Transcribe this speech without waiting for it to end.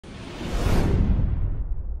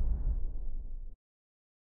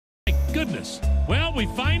goodness. Well, we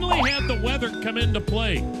finally had the weather come into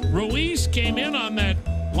play. Ruiz came in on that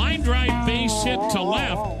line drive base hit to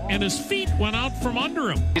left, and his feet went out from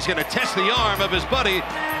under him. He's going to test the arm of his buddy,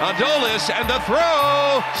 Oddities, and the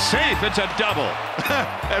throw, safe. It's a double.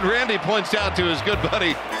 And Randy points out to his good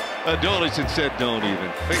buddy, Oddities, and said, don't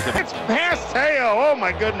even think of it. It's past Teo. Oh,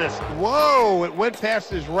 my goodness. Whoa, it went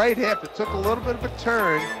past his right hip. It took a little bit of a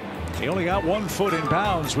turn. He only got 1 foot in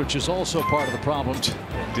bounds, which is also part of the problem.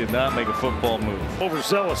 Did not make a football move.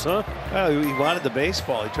 Overzealous, huh? Oh, he wanted the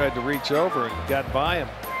baseball. He tried to reach over and got by him.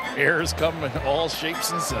 Errors come in all shapes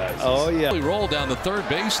and sizes. Oh, yeah. He rolled down the third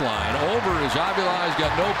baseline. Over as Avila's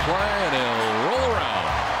got no play, and he'll roll around.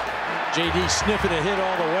 JD sniffing a hit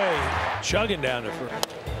all the way. Chugging down to first.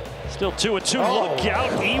 Still 2-2. Oh. Look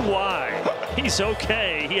out, EY. He's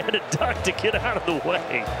okay. He had to duck to get out of the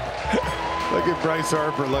way. Look at Bryce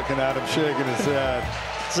Harper looking at him, shaking his head.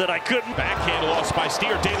 Said I couldn't. Backhand lost by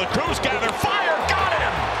Steer. De La Cruz gathered fire. Got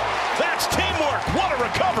him. That's teamwork. What a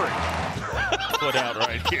recovery. Put out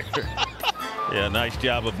right here. Yeah, nice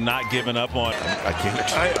job of not giving up on it. I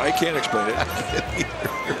can't explain it.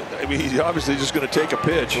 I mean, he's obviously just going to take a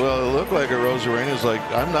pitch. Well, it looked like a Rosarena's like,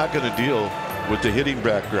 I'm not going to deal with the hitting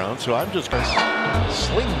background, so I'm just going to...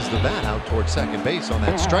 Slings the bat out towards second base on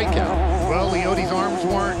that strikeout. Well, Leote's arms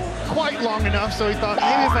weren't quite long enough, so he thought,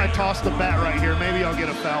 maybe if I toss the bat right here, maybe I'll get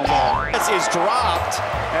a foul ball. This is dropped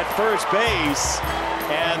at first base,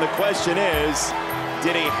 and the question is,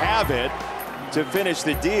 did he have it to finish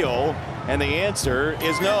the deal? And the answer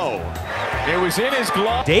is no. It was in his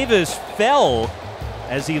glove. Davis fell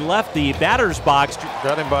as he left the batter's box.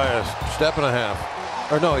 Got him by a step and a half.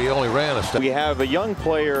 Or no, he only ran a step. We have a young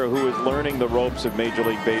player who is learning the ropes of Major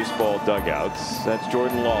League Baseball dugouts. That's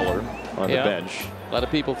Jordan Lawler on the bench. A lot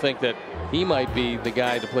of people think that he might be the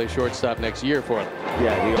guy to play shortstop next year for them.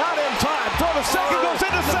 Yeah, Not in time. Throw to second, goes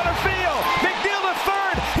into center field. McNeil to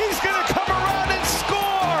third. He's going to come around and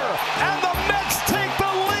score. And the Mets take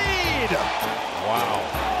the lead. Wow.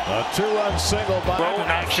 A 2-run single by Did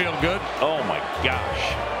not feel good. Oh, my gosh.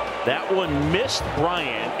 That one missed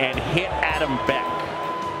Bryant and hit Adam Beck.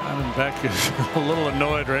 Adam Beck is a little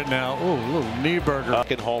annoyed right now. Ooh, a little knee burger.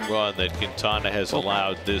 Second home run that Quintana has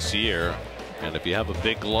allowed this year. And if you have a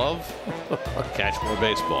big glove, catch more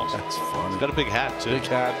baseballs. That's fun. He's got a big hat, too. Big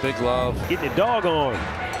hat, big glove. Getting the dog on.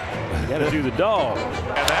 You got to do the dog.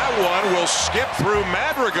 And that one will skip through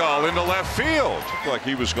Madrigal into left field. Looked like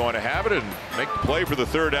he was going to have it and make the play for the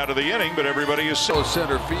third out of the inning, but everybody is So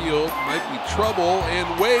center field might be trouble, and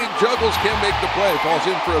Wade juggles, can't make the play. Falls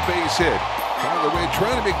in for a base hit. Tyler Wade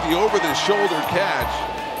trying to make the over-the-shoulder catch.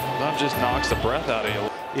 That just knocks the breath out of you.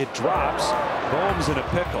 It drops. Bohm's in a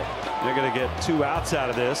pickle. They're going to get 2 outs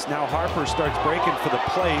out of this. Now Harper starts breaking for the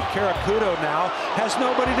plate. Karakudo now has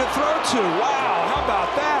nobody to throw to. Wow, how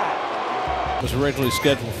about that? It was originally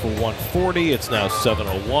scheduled for 1:40. It's now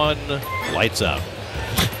 7:01. Lights out.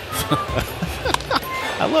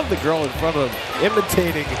 I love the girl in front of him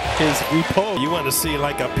imitating his repose. You want to see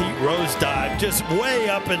like a Pete Rose dive, just way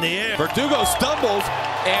up in the air. Verdugo stumbles,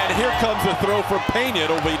 and here comes the throw from Pena.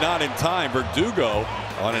 It'll be not in time. Verdugo,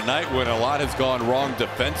 on a night when a lot has gone wrong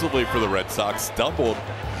defensively for the Red Sox, stumbled.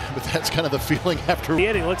 But that's kind of the feeling after The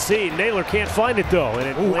inning. Let's see. Naylor can't find it though, and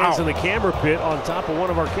it lands in the camera pit on top of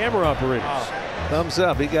one of our camera operators. Thumbs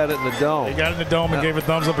up. He got it in the dome. He got it in the dome and gave a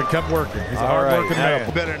thumbs up and kept working. He's a hard-working man.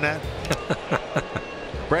 Better than that.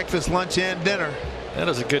 Breakfast, lunch, and dinner. That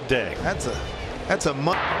was a good day. That's a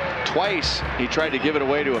month. Twice he tried to give it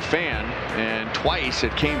away to a fan, and twice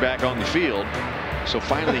it came back on the field. So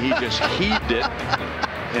finally he just heaved it,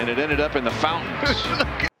 and it ended up in the fountains.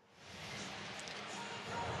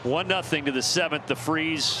 1-0 to the 7th. The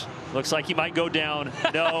freeze looks like he might go down.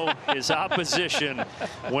 No, his opposition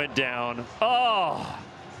went down. Oh,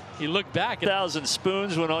 He looked back. 1,000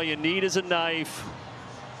 spoons when all you need is a knife.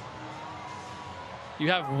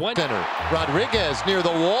 You have one. center. Rodriguez near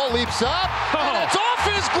the wall, leaps up, and it's off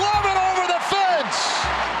his glove and over the fence.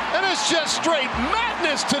 And it's just straight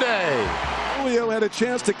madness today. Julio had a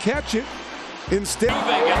chance to catch it. Instead,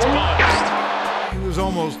 Gets buzzed. He was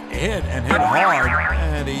almost hit and hit hard,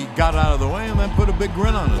 and he got out of the way and then put a big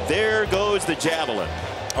grin on it. There goes the javelin.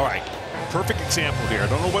 All right, perfect example here. I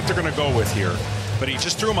don't know what they're going to go with here, but he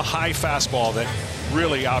just threw him a high fastball that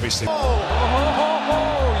really obviously. Yes.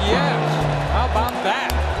 How about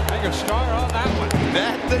that? Make a star on that one.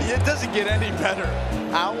 It doesn't get any better.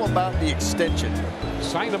 How about the extension?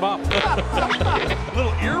 Sign them up. A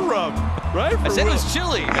little ear rub, right? I said it was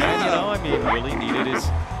chilly. And, you know, I mean, really needed his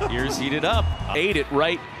ears heated up. Ate it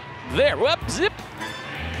right there. Whoop, zip.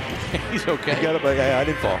 He's okay. Got it, I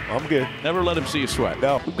didn't fall. I'm good. Never let him see you sweat.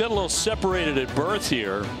 No. We've got a little separated at birth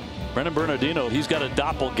here. Brennan Bernardino, he's got a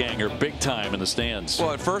doppelganger big time in the stands.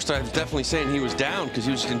 Well, at first I was definitely saying he was down because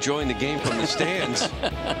he was enjoying the game from the stands.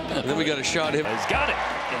 And then we got a shot him. He's got it.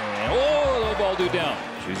 And, oh, the ball due down.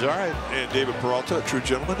 She's all right. And David Peralta, a true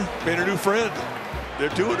gentleman, made a new friend. They're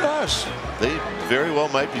doing us. They very well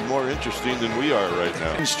might be more interesting than we are right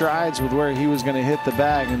now. He strides with where he was going to hit the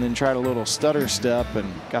bag and then tried a little stutter step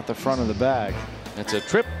and got the front of the bag. That's a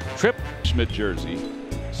trip. Schmidt jersey,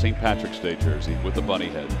 St. Patrick's Day jersey with the bunny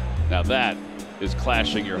head. Now that is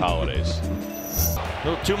clashing your holidays. A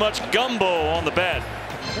little too much gumbo on the bat.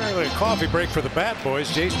 Apparently a coffee break for the bat boys.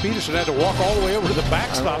 Jace Peterson had to walk all the way over to the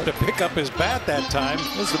backstop to pick up his bat that time.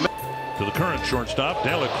 To the current shortstop,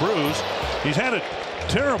 De La Cruz. He's had a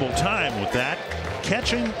terrible time with that,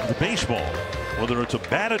 catching the baseball, whether it's a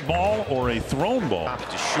batted ball or a thrown ball.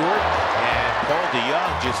 To short, and Paul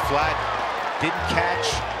DeYoung just flat didn't catch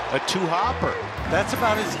a two-hopper. That's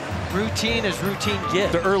about as routine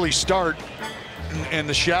gets. The early start and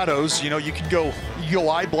the shadows, you know, you could go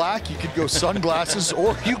eye black, you could go sunglasses,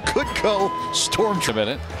 or you could go storm. A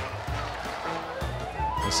minute.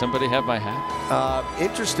 Does somebody have my hat?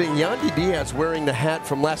 Interesting, Yandy Diaz wearing the hat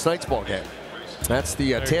from last night's ball game. That's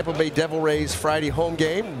the Tampa Bay Devil Rays Friday home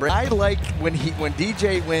game. I like when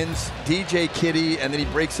DJ wins, DJ Kitty, and then he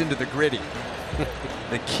breaks into the gritty.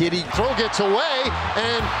 The Kitty throw gets away,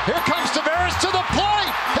 and here comes Tavares to the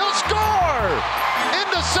plate. He'll score!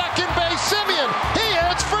 Into second base, Simeon. He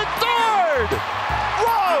hits for third!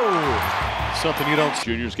 Whoa! Something you don't.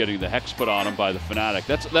 Junior's getting the hex put on him by the Fanatic.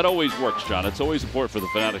 That always works, John. It's always important for the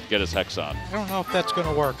Fanatic to get his hex on. I don't know if that's going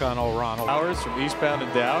to work on old Ronald. Powers from eastbound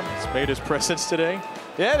and down. He's made his presence today.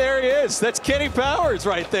 Yeah, there he is. That's Kenny Powers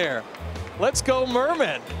right there. Let's go,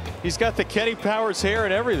 Merman. He's got the Kenny Powers hair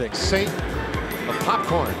and everything. A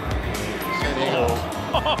popcorn.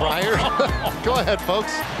 Pryor. Go ahead,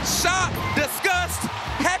 folks. Shock, disgust,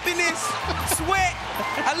 happiness, sweat,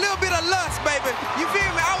 a little bit of lust, baby. You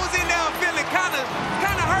feel me? I was in there feeling kind of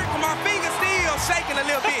hurt, but my fingers still shaking a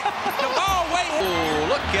little bit. The ball waiting. Oh,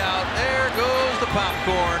 look out. There goes the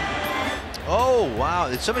popcorn. Oh, wow.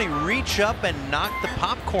 Did somebody reach up and knock the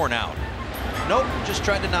popcorn out? Nope, just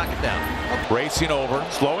tried to knock it down. Racing over,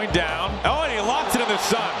 slowing down. Oh, and he lost it in the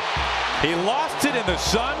sun. He lost it in the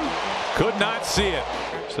sun. Could not see it.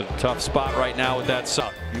 It's a tough spot right now with that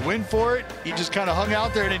sun. You went for it, he just kind of hung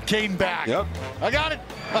out there and it came back. Yep. I got it.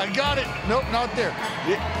 Nope, not there.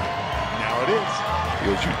 Now it is. He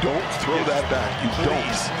goes, you don't throw that back. You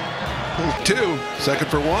don't. Two, second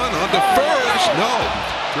for one, on to first. No,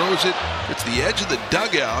 throws it. It's the edge of the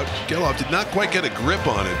dugout. Geloff did not quite get a grip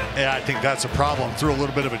on it. Yeah, I think that's a problem. Threw a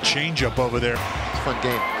little bit of a changeup over there. It's a fun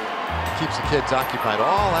game. Keeps the kids occupied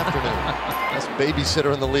all afternoon. That's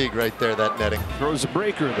babysitter in the league right there, that netting. Throws a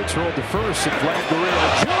breaker that's rolled to first, and Vlad Guerrero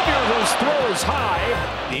Jr., whose throw is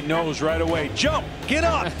high. He knows right away. Jump, get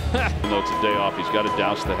up. Even though it's a day off, he's got to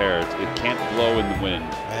douse the hair. It can't blow in the wind.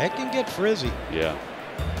 It can get frizzy. Yeah.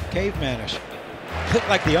 Cavemanish. Hit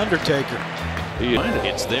like the Undertaker.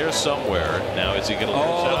 It's there somewhere. Now is he going to lose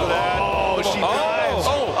out? Look at that. Oh, she dives.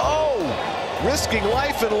 Oh, risking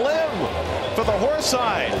life and limb for the horse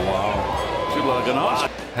eye. Wow. Good luck on.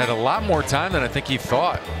 Had a lot more time than I think he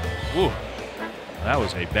thought. Woo. That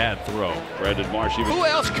was a bad throw. Brandon Marsh. Who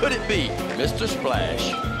else could it be? Mr.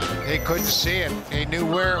 Splash. He couldn't see it. He knew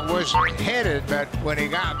where it was headed, but when he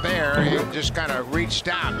got there, he just kind of reached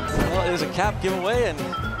out. Well, it was a cap giveaway, and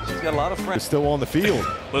he's got a lot of friends. Still on the field.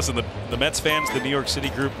 Listen, the Mets fans, the New York City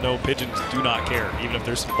group, know pigeons do not care, even if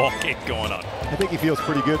there's some ball game going on. I think he feels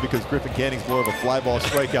pretty good because Griffin Canning's more of a fly ball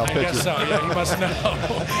strikeout pitcher. I guess so, yeah, he must know.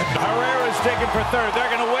 Herrera's taken for third. They're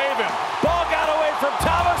going to wave him. Ball got away from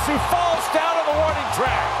Thomas, who falls down on the warning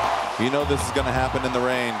track. You know this is going to happen in the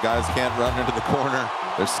rain. Guys can't run into the corner.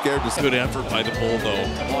 They're scared to. Good effort by the bull, though.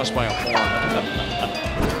 Lost by a horn.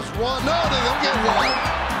 There's one. No, they don't get one.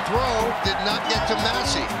 Throw did not get to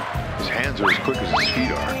Massey. His hands are as quick as his feet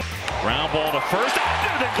are. Ground ball to first,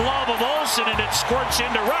 under the glove of Olsen, and it squirts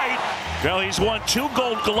into right. Well, he's won 2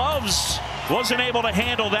 gold gloves. Wasn't able to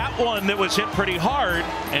handle that one that was hit pretty hard.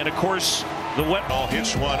 And, of course, the wet ball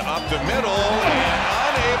hits one up the middle, and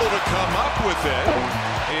unable to come up with it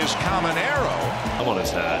is Caminero. I'm on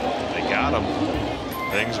his hat. They got him.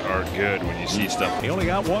 Things are good when you see stuff. He only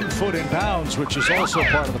got 1 foot in bounds, which is also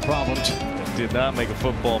part of the problem. Did not make a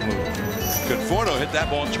football move. Conforto hit that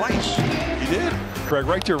ball twice. He did. Greg,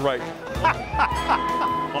 right to your right.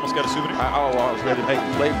 Almost got a souvenir. I was ready to make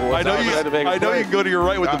a play, boys. I know you can go to your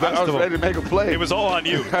right with the best of them. I was ready to make a play. It was all on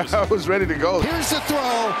you. I was ready to go. Here's the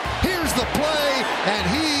throw. Here's the play, and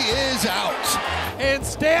he is out. And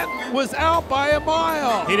Stanton was out by a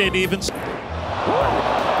mile. He didn't even. Look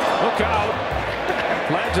out.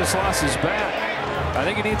 Vlad just lost his bat. I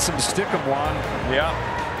think he needs some stickum wand. Yeah,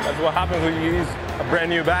 that's what happens when you use a brand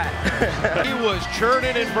new bat. He was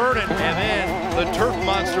churning and burning, and then the turf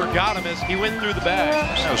monster got him as he went through the bag.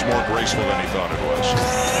 That was more graceful than he thought it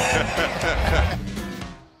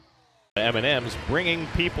was. M&M's bringing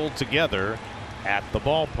people together at the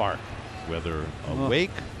ballpark, whether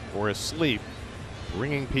awake or asleep,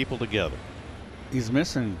 bringing people together. He's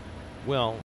missing. Well,